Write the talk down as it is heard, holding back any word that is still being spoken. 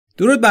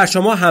درود بر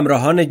شما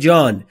همراهان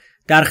جان.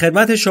 در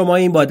خدمت شما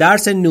این با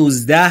درس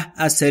 19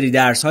 از سری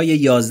درسهای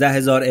 11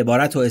 هزار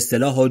عبارت و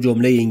اصطلاح و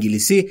جمله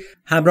انگلیسی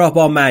همراه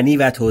با معنی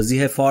و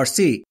توضیح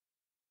فارسی.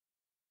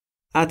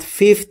 At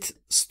 5th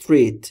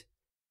Street.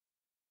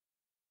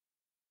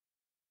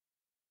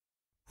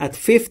 At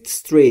 5th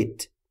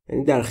Street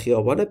یعنی در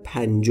خیابان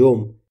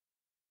پنجم.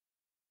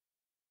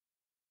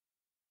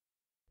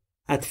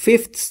 At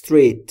 5th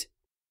Street.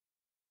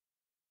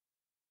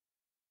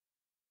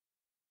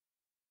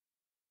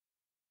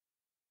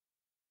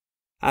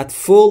 At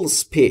full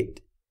speed.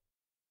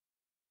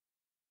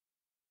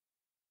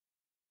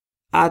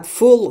 At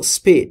full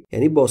speed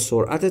یعنی با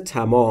سرعت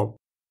تمام.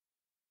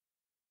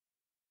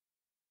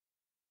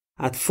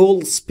 At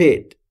full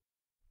speed.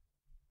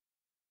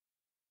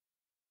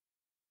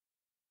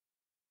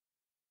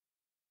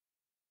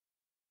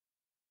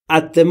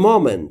 At the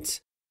moment.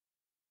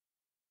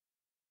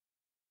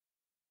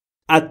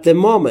 At the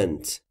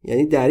moment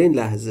یعنی در این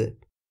لحظه.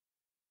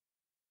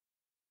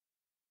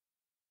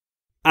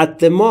 At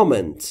the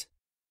moment.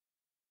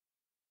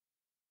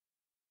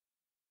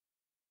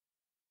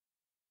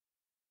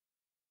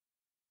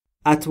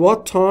 At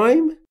what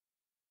time?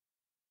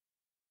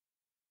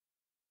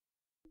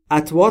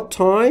 At what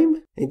time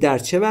یعنی در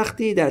چه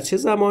وقتی، در چه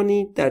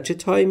زمانی، در چه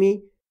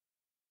تایمی.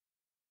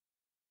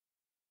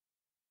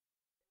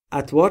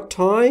 At what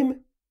time?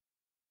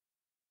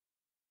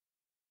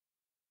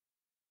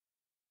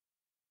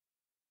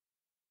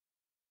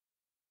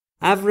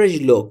 Average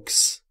looks.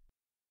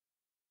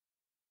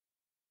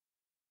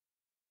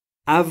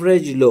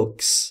 Average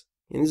looks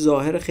یعنی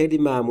ظاهر خیلی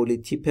معمولی،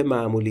 تیپ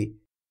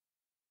معمولی.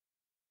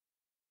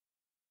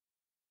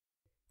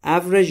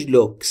 Average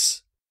looks.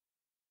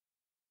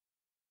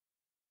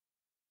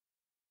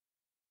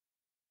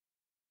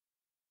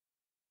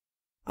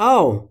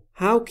 Oh,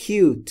 how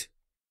cute.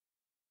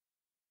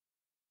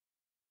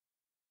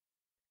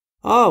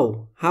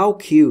 Oh, how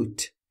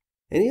cute.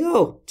 یعنی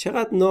اوه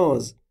چقدر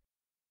ناز.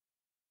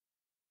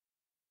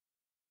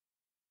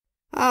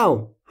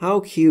 Oh,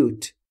 how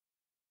cute.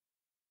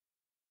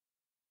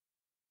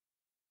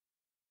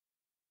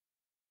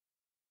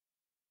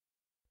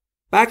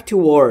 Back to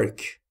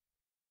work.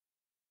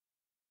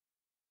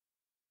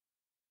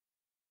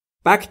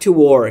 Back to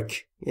work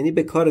یعنی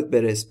به کارت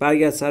برس،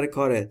 برگرد سر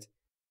کارت.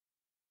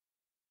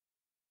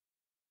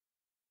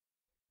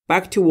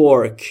 Back to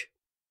work.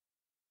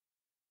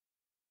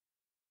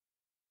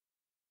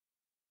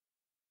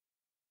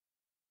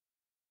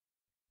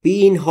 Be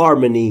in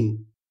harmony.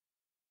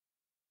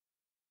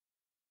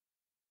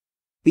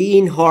 Be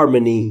in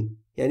harmony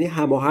یعنی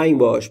هماهنگ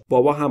باش،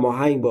 بابا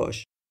هماهنگ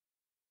باش.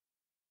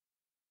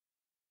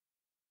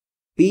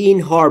 Be in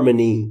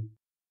harmony.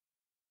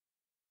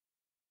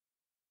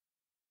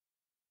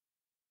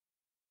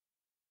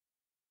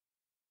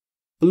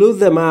 Blew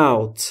them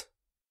out.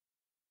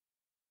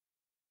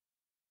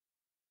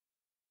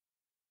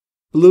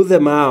 Blew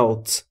them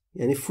out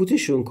یعنی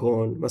فوتشون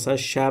کن، مثلا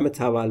شمع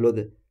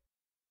تولده.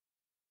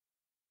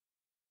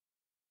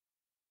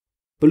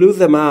 Blew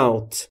them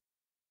out.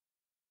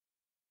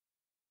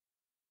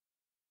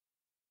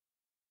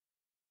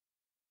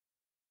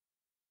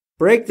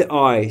 Break the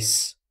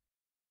ice.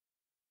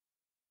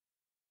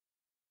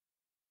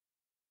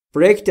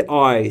 Break the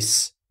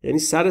ice یعنی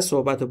سر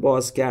صحبت رو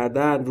باز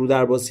کردن، رو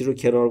درباسی رو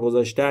کنار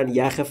گذاشتن،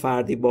 یخ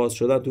فردی باز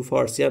شدن. تو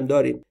فارسی هم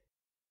داریم.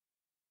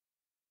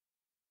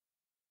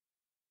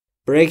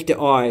 Break the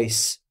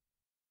ice.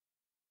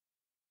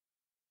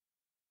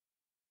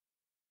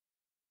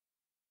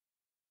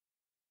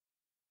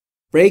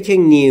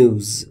 Breaking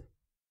news.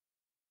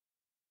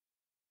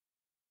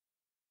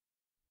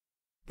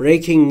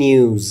 Breaking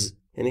news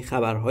یعنی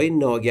خبرهای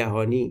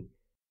ناگهانی.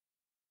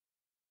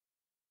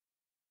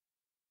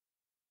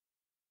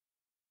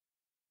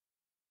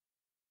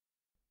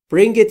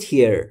 Bring it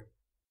here.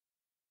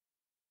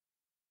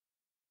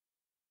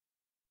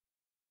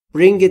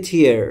 Bring it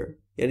here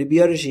یعنی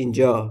بیارش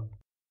اینجا.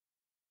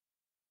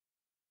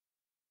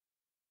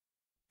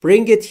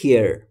 Bring it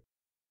here.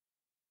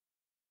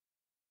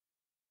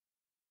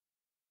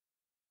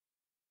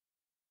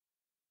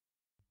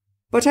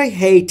 But I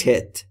hate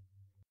it.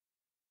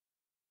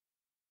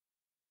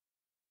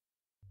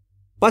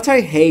 But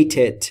I hate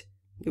it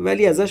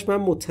ولی ازش من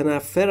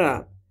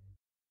متنفرم.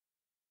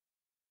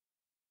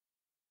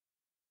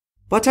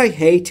 But I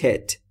hate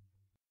it.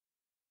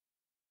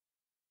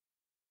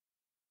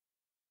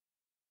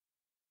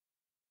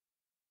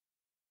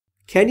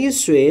 Can you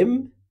swim?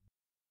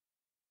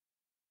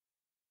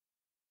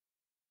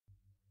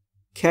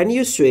 Can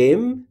you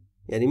swim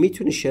یعنی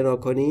میتونی شنا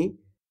کنی.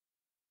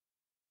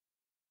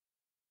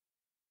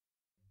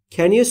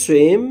 Can you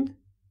swim?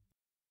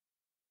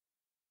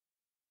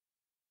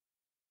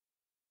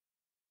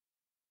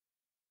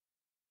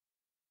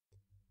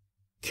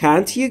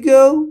 Can't you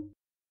go?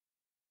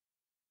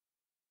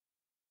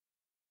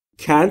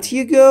 Can't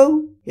you go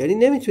یعنی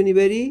نمیتونی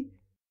بری.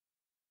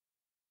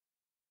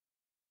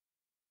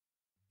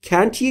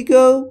 Can't you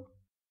go?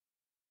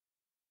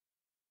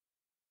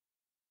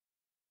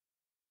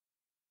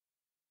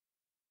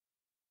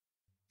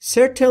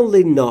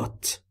 Certainly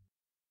not.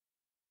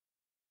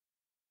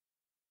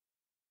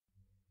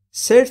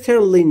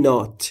 Certainly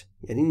not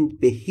یعنی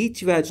به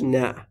هیچ وجه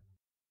نه.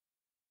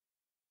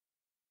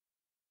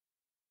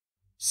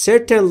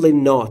 Certainly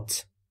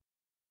not.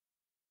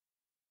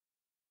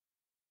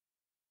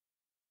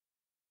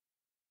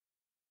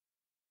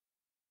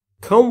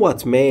 Come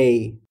what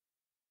may.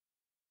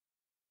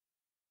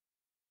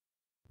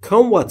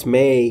 Come what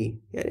may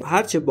یعنی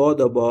هرچه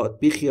باد آباد،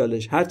 بی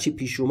خیالش، هرچی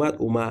پیش اومد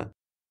اومد.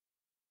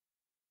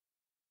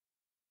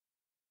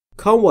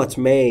 Come what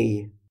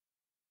may.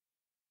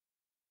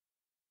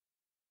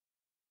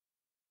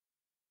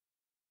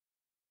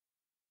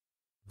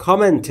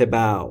 Comment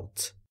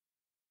about.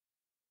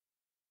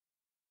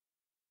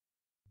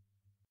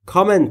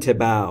 Comment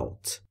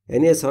about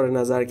یعنی اظهار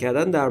نظر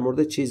کردن در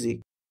مورد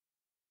چیزی.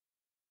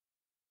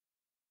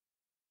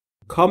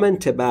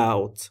 Comment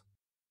about.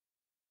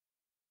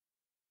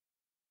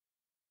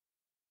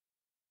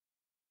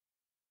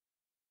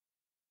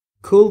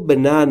 Cool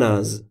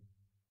bananas.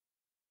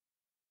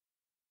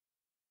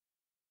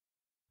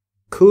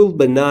 Cool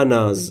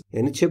bananas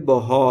یعنی چه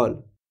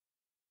باحال.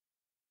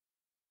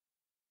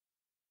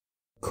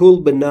 Cool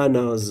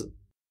bananas.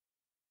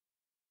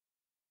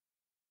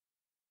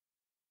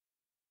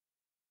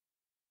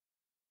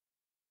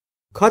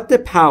 Cut the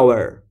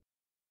power.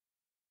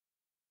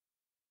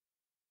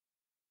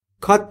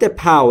 Cut the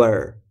power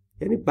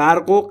یعنی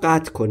برق رو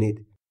قطع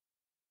کنید.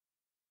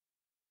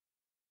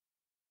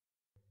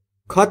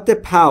 Cut the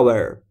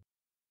power.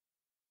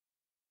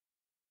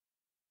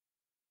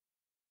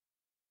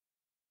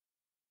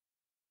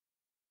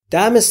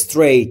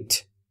 Demonstrate.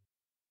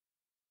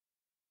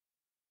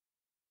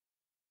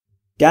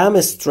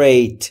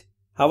 Demonstrate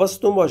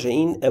حواستون باشه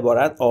این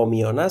عبارت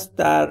عامیانه است،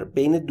 در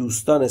بین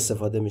دوستان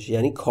استفاده میشه،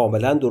 یعنی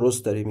کاملا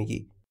درست داری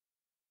میگی.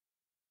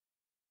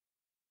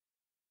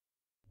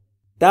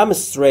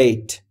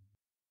 Demonstrate.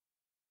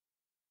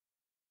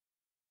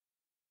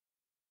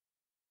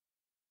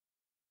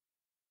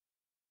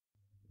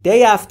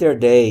 Day after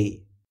day.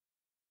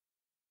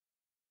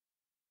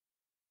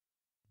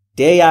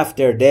 Day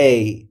after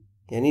day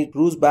یعنی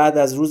روز بعد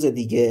از روز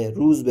دیگه،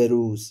 روز به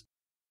روز.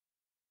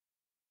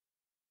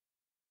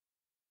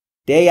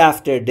 Day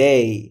after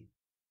day.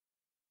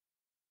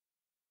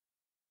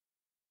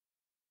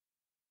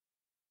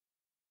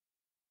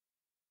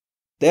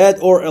 Dead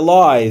or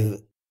alive.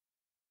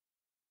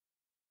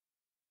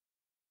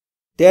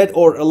 Dead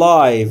or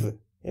alive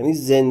یعنی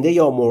زنده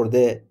یا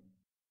مرده.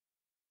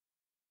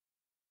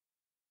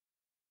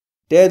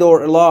 Dead or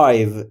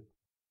alive.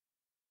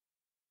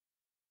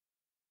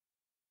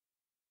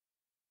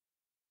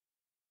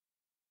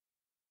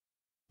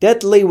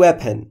 Deadly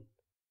weapon.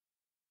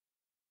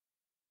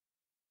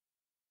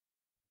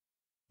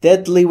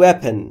 Deadly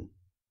weapon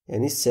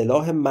یعنی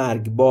سلاح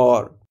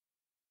مرگبار.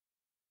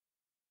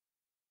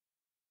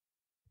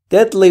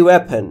 Deadly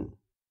weapon.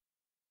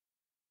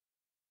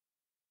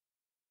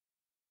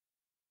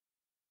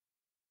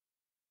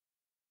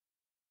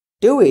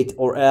 Do it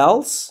or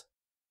else.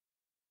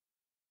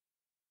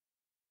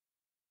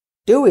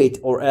 Do it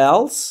or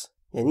else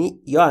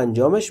یعنی یا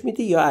انجامش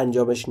میدی یا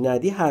انجامش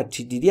ندی، هر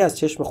چی دیدی از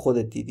چشم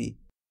خودت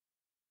دیدی.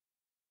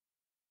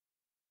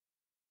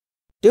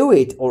 Do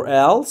it or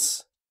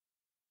else.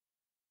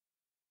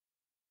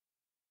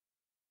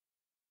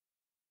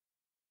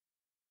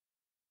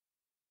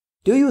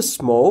 Do you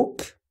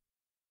smoke?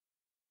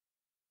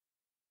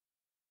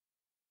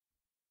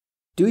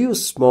 Do you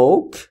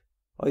smoke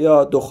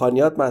آیا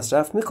دخانیات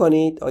مصرف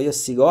میکنید؟ آیا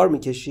سیگار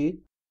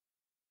میکشید؟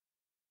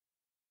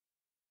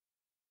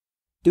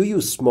 Do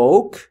you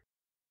smoke?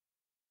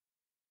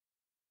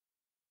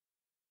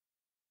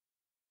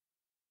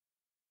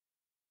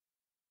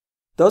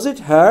 Does it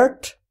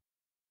hurt?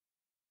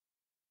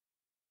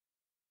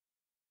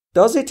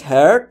 Does it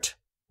hurt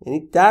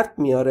یعنی درد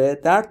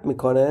میاره، درد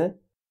میکنه.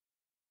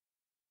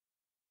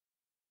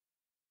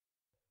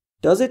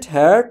 Does it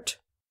hurt?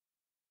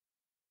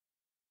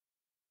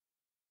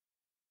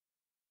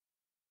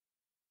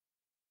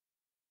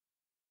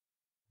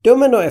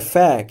 Domino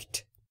effect.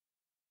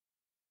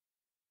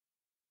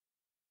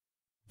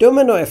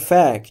 Domino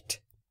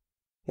effect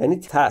یعنی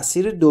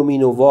تأثیر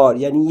دومینووار،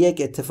 یعنی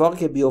یک اتفاقی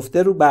که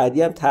بیفته رو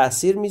بعدی هم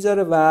تأثیر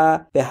میذاره و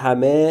به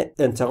همه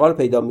انتقال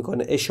پیدا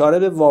میکنه. اشاره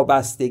به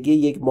وابستگی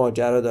یک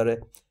ماجرا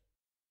داره.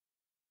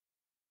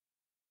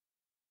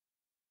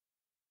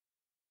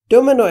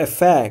 Domino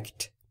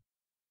effect.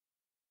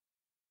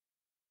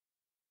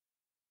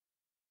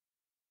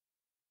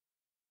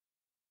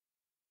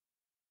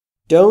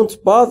 Don't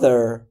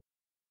bother.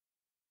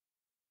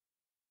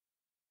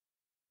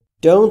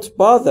 Don't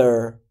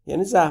bother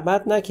یعنی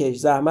زحمت نکش،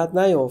 زحمت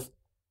نیفت.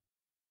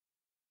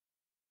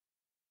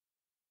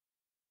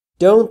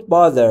 Don't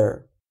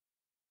bother.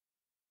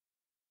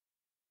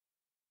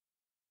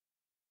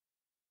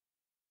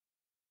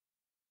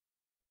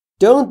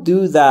 Don't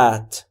do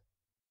that.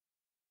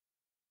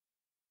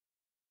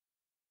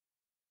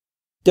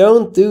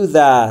 Don't do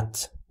that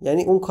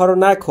یعنی اون کارو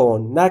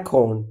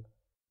نکن.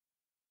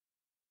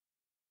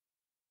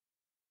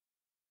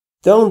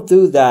 Don't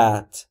do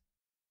that.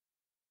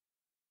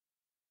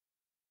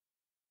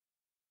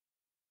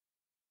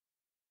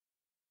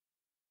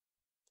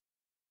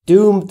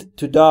 doomed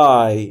to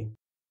die.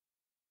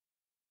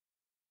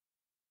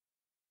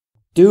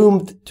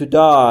 doomed to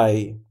die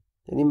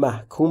یعنی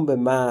محکوم به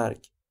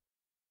مرگ.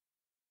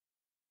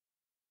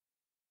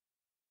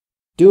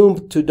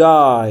 doomed to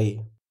die.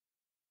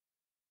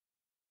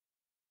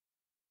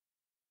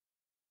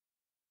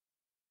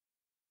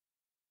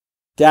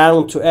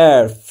 down to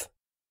earth.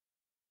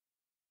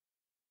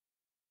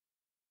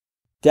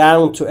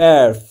 down to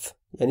earth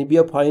یعنی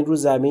بیا پایین رو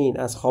زمین،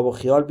 از خواب و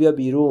خیال بیا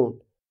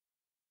بیرون.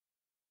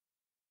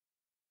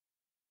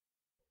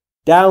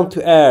 down to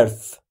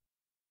earth.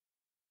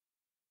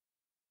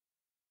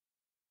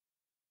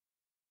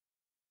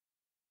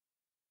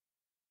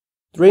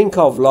 drink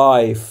of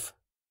life.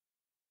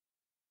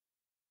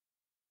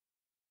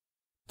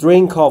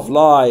 drink of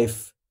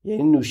life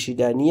یعنی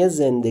نوشیدنی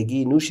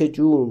زندگی، نوش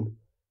جون.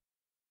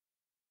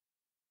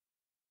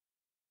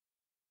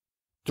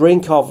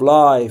 drink of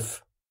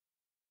life.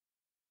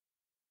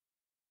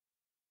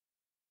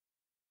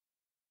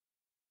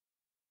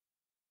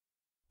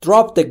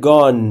 drop the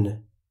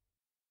gun.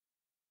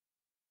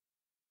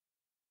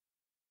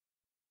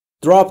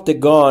 drop the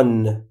gun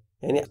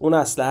یعنی اون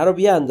اسلحه رو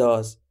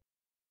بیانداز.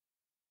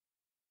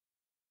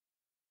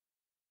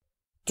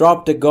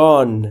 drop the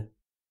gun.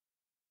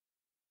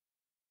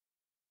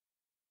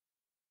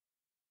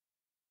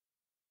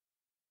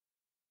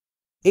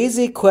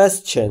 easy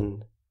question.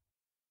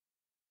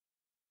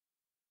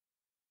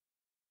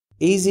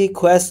 easy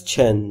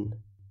question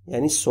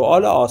یعنی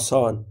سوال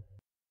آسان.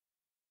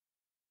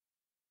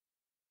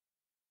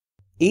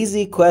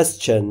 easy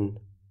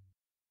question.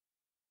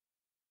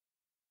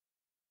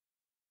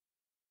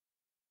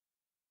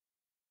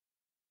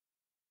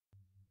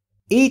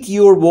 eat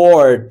your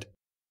word.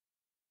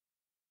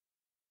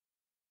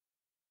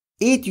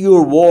 eat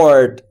your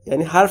word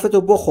یعنی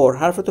حرفتو بخور،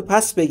 حرفتو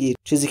پس بگیر،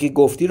 چیزی که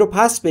گفتی رو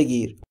پس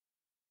بگیر.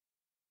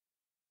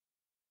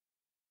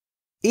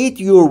 eat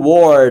your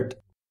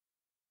word.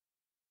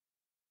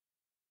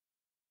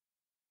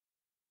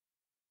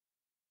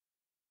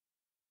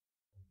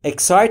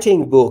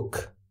 exciting book.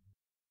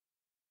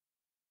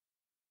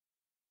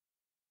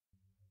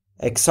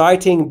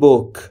 exciting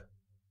book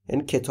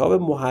یعنی کتاب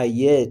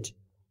مهیج.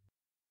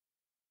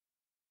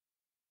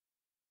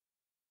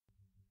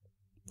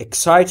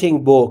 exciting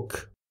book.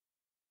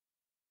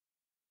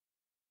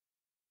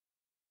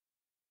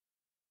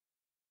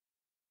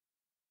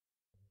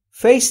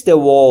 face the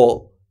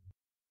wall.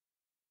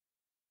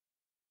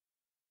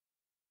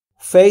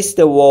 face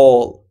the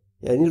wall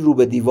یعنی رو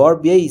به دیوار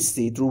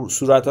بیایستید،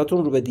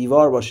 صورتاتون رو به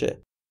دیوار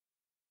باشه.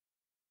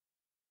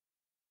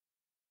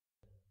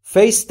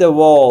 face the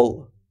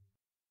wall.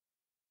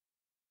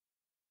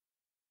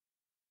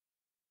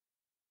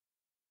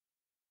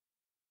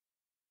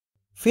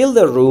 fill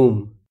the room.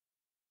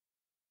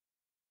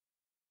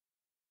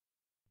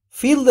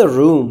 fill the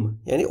room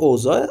یعنی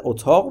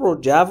اتاق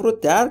رو، جو رو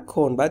درک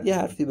کن، بعد یه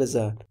حرفی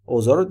بزن،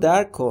 اوضاع رو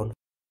درک کن.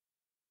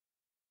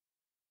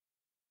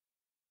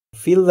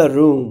 fill the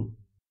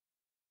room.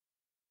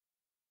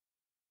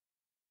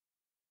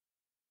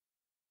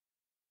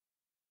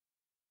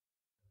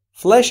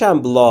 flesh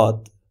and blood.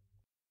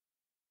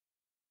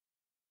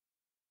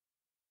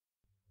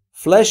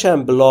 flesh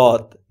and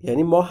blood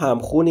یعنی ما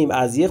همخونیم،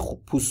 از یه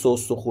پوست و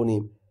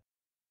استخونیم.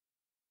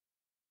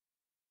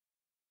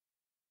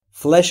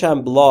 flesh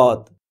and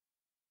blood.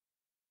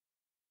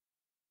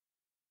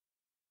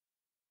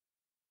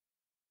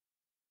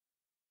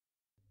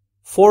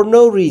 for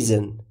no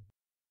reason.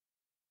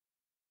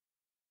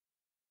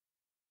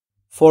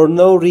 for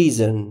no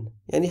reason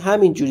یعنی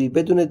همینجوری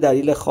بدون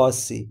دلیل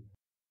خاصی.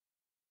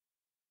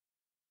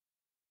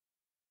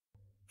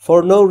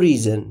 for no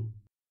reason.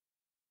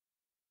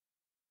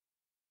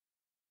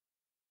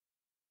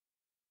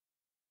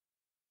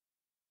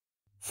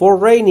 for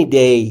rainy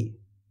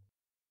day.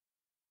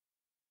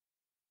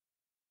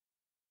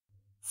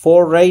 for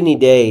rainy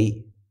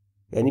day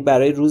یعنی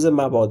برای روز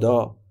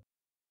مبادا.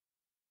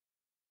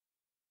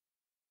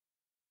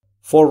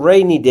 for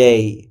rainy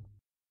day.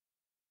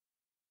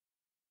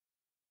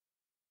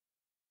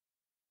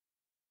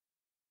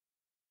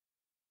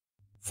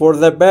 for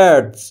the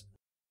birds.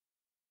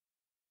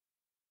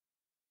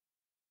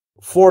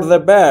 for the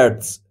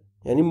birds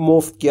یعنی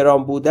مفت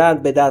گران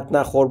بودن، به درد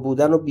نخور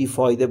بودن و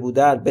بیفایده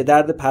بودن، به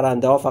درد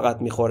پرنده ها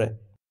فقط میخوره.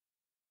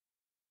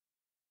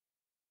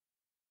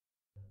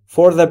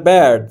 for the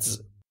birds.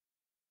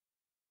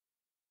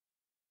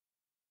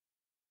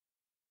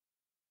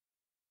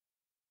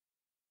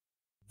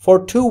 for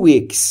 2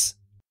 weeks.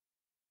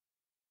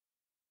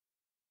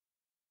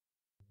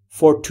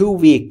 for 2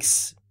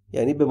 weeks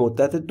یعنی به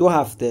مدت 2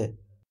 هفته.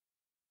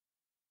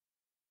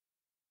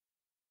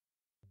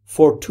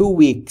 for 2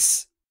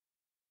 weeks.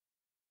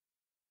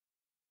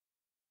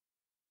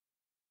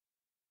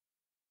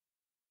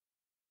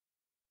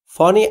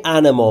 funny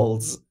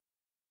animals.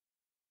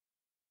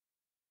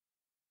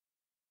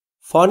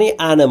 funny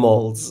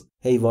animals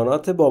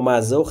حیوانات با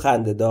مزه و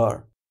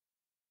خنده‌دار.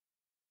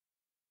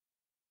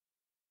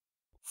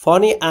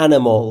 funny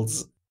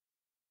animals.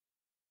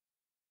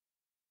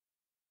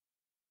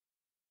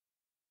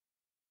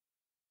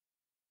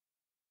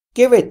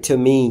 Give it to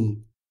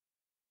me.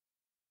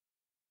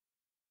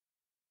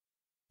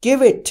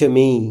 Give it to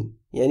me.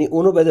 یعنی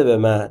اونو بده به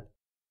من.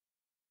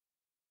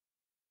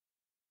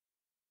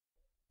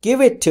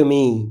 Give it to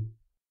me.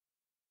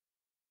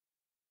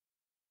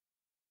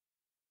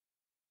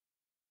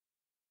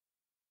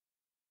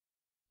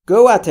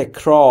 Go at a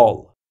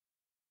crawl.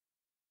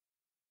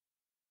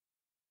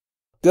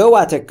 Go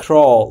at a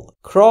crawl.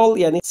 Crawl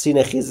یعنی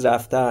سینه خیز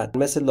رفتن،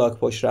 مثل لاک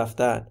پشت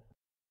رفتن.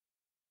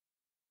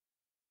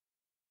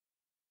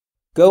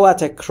 Go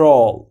at a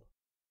crawl.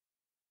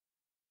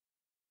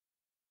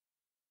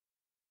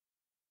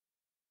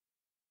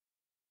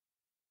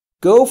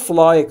 Go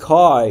fly a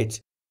kite.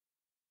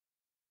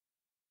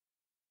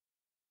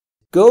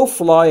 Go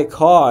fly a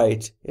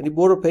kite. یعنی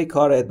برو پی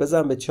کارت،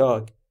 بزن به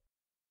چاک.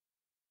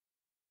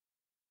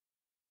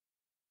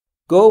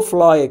 Go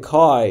fly a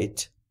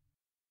kite.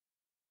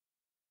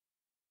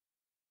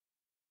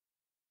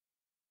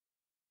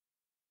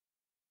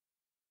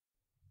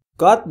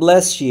 God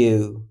bless you.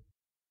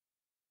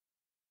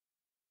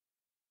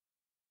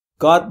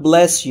 God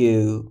bless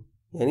you.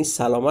 یعنی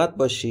سلامت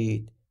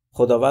باشید.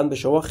 خداوند به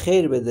شما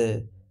خیر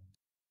بده.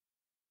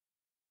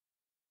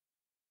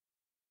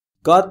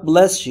 God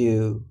bless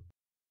you.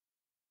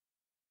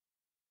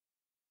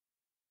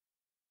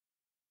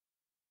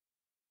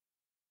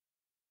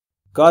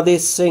 God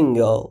is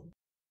single.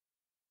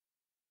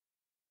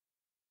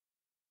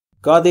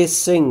 God is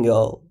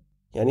single.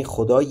 یعنی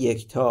خدا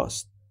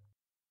یکتاست.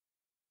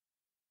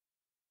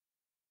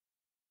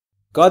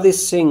 God is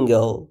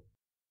single.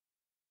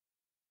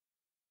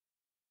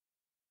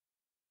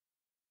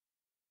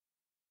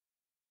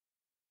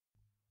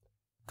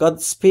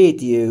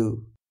 Godspeed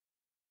you.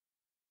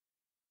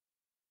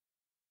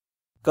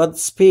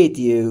 Godspeed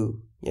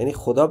you. یعنی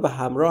خدا به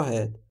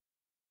همراهت.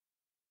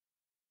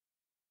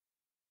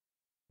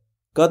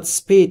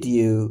 Godspeed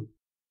you.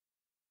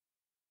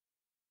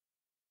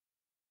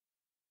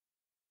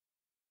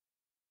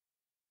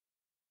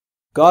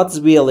 God's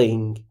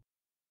willing.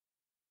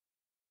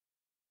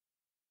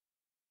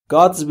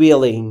 God's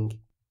willing.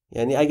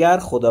 یعنی اگر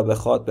خدا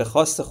بخواد، به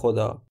خواست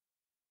خدا.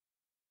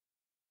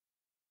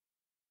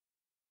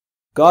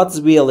 God's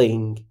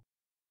willing.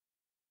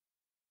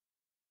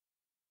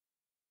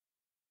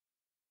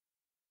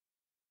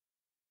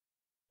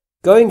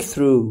 Going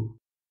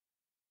through.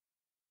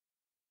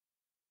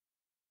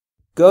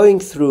 Going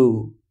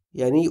through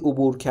یعنی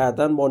عبور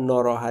کردن با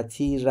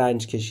ناراحتی،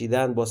 رنج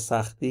کشیدن با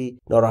سختی،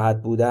 ناراحت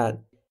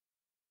بودن.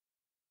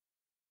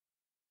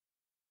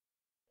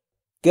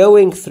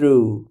 Going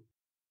through.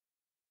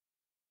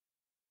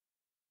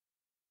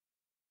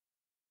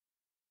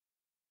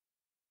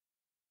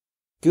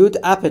 Good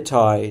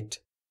appetite.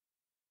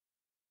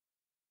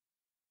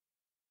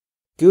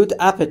 Good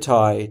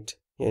appetite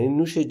یعنی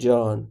نوش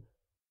جان.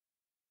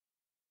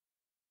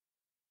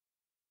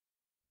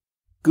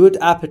 Good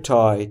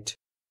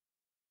appetite.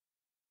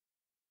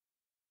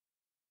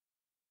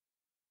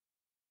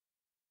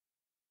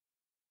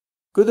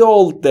 Good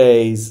old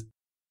days.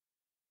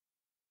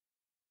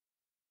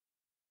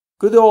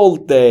 Good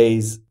old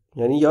days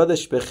یعنی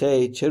یادش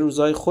بخیر، چه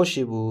روزای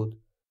خوشی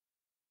بود.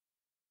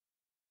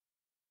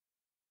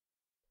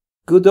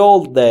 Good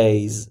old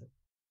days.